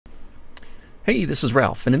Hey, this is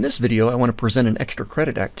Ralph, and in this video I want to present an extra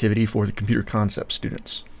credit activity for the computer concepts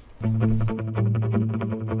students.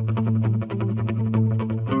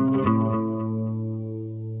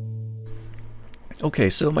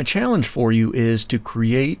 Okay, so my challenge for you is to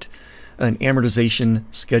create an amortization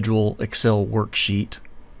schedule Excel worksheet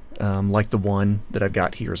like the one that I've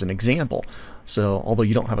got here as an example. So although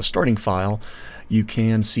you don't have a starting file, you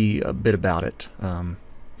can see a bit about it.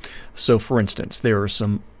 So for instance, there are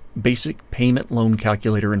some basic payment loan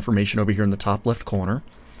calculator information over here in the top left corner.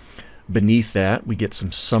 Beneath that we get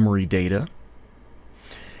some summary data,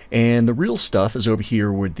 and the real stuff is over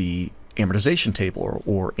here with the amortization table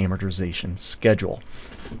or amortization schedule,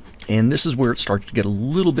 and this is where it starts to get a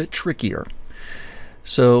little bit trickier.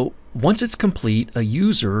 So once it's complete, a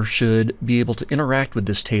user should be able to interact with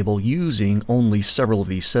this table using only several of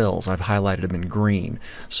these cells. I've highlighted them in green.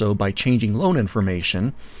 So by changing loan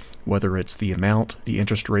information, whether it's the amount, the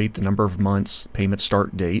interest rate, the number of months, payment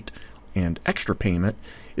start date, and extra payment,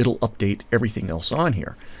 it'll update everything else on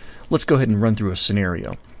here. Let's go ahead and run through a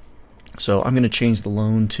scenario. So I'm going to change the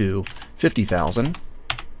loan to $50,000.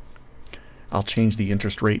 I'll change the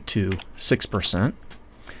interest rate to 6%.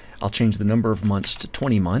 I'll change the number of months to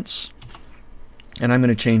 20 months. And I'm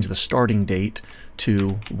going to change the starting date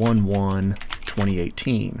to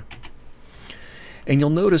 1/1/2018. And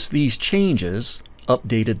you'll notice these changes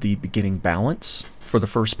updated the beginning balance for the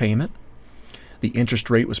first payment. The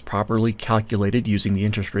interest rate was properly calculated using the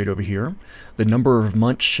interest rate over here. The number of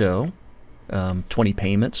months show 20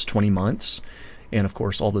 payments, 20 months, and of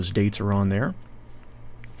course all those dates are on there.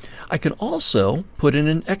 I can also put in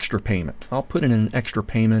an extra payment. I'll put in an extra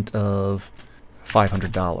payment of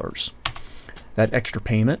 $500. That extra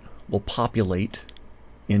payment will populate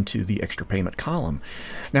into the extra payment column.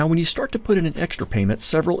 Now when you start to put in an extra payment,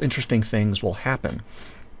 several interesting things will happen.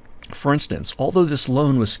 For instance, although this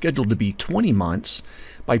loan was scheduled to be 20 months,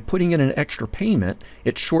 by putting in an extra payment,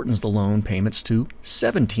 it shortens the loan payments to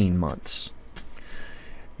 17 months.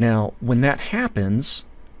 Now when that happens,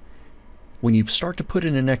 when you start to put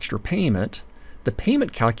in an extra payment, the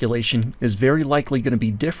payment calculation is very likely going to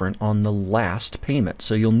be different on the last payment.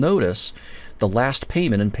 So you'll notice the last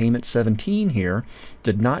payment in payment 17 here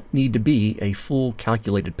did not need to be a full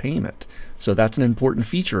calculated payment. So that's an important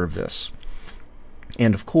feature of this.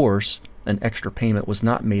 And of course, an extra payment was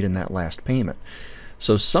not made in that last payment.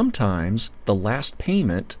 So sometimes the last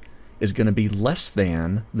payment is going to be less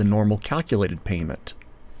than the normal calculated payment.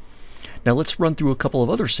 Now let's run through a couple of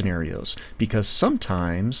other scenarios, because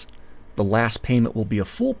sometimes the last payment will be a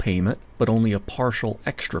full payment, but only a partial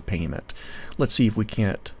extra payment. Let's see if we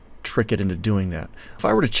can't trick it into doing that. If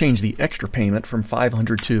I were to change the extra payment from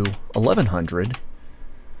 $500 to $1,100,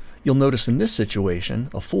 you'll notice in this situation,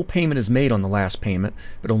 a full payment is made on the last payment,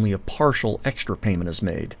 but only a partial extra payment is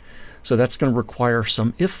made. So that's going to require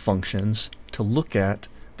some if functions to look at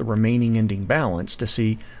the remaining ending balance to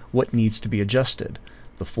see what needs to be adjusted,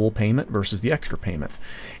 the full payment versus the extra payment.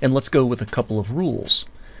 And let's go with a couple of rules.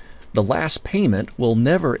 The last payment will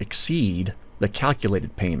never exceed the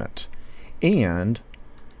calculated payment, and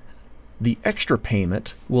the extra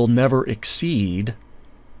payment will never exceed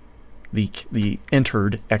the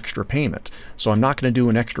entered extra payment. So I'm not going to do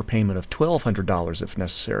an extra payment of $1,200 if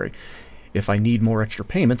necessary. If I need more extra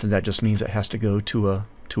payment, then that just means it has to go to a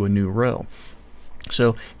new row.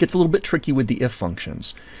 So it gets a little bit tricky with the if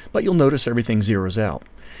functions, but you'll notice everything zeroes out.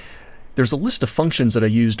 There's a list of functions that I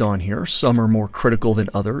used on here. Some are more critical than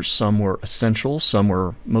others. Some were essential. Some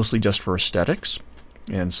were mostly just for aesthetics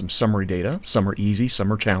and some summary data. Some are easy.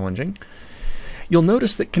 Some are challenging. You'll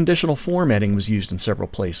notice that conditional formatting was used in several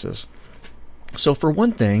places. So for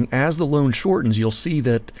one thing, as the loan shortens, you'll see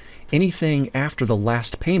that anything after the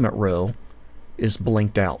last payment row is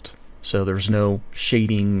blinked out. So there's no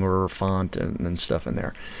shading or font and stuff in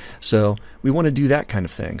there. So we want to do that kind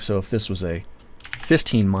of thing. So if this was a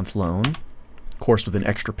 15-month loan, of course with an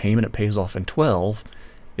extra payment it pays off in 12,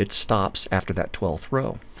 it stops after that 12th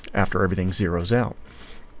row, after everything zeroes out.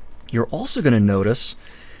 You're also going to notice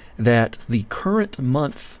that the current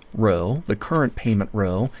month row, the current payment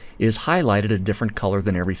row, is highlighted a different color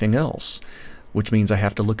than everything else, which means I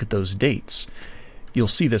have to look at those dates. You'll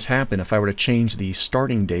see this happen if I were to change the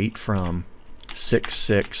starting date from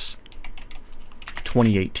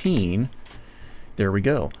 6/6/2018. There we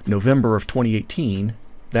go. November of 2018,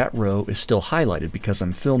 that row is still highlighted because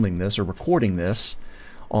I'm filming this or recording this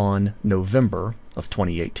on November of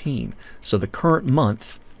 2018. So the current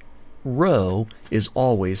month row is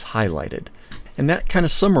always highlighted. And that kind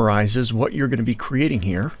of summarizes what you're going to be creating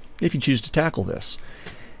here if you choose to tackle this.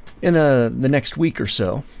 In the next week or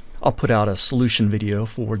so, I'll put out a solution video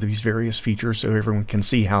for these various features so everyone can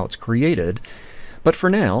see how it's created. But for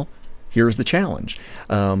now, here's the challenge.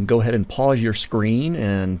 Go ahead and pause your screen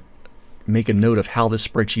and make a note of how this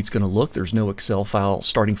spreadsheet's going to look. There's no Excel file,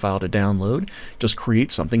 starting file to download. Just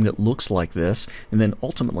create something that looks like this and then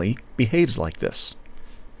ultimately behaves like this.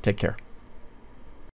 Take care.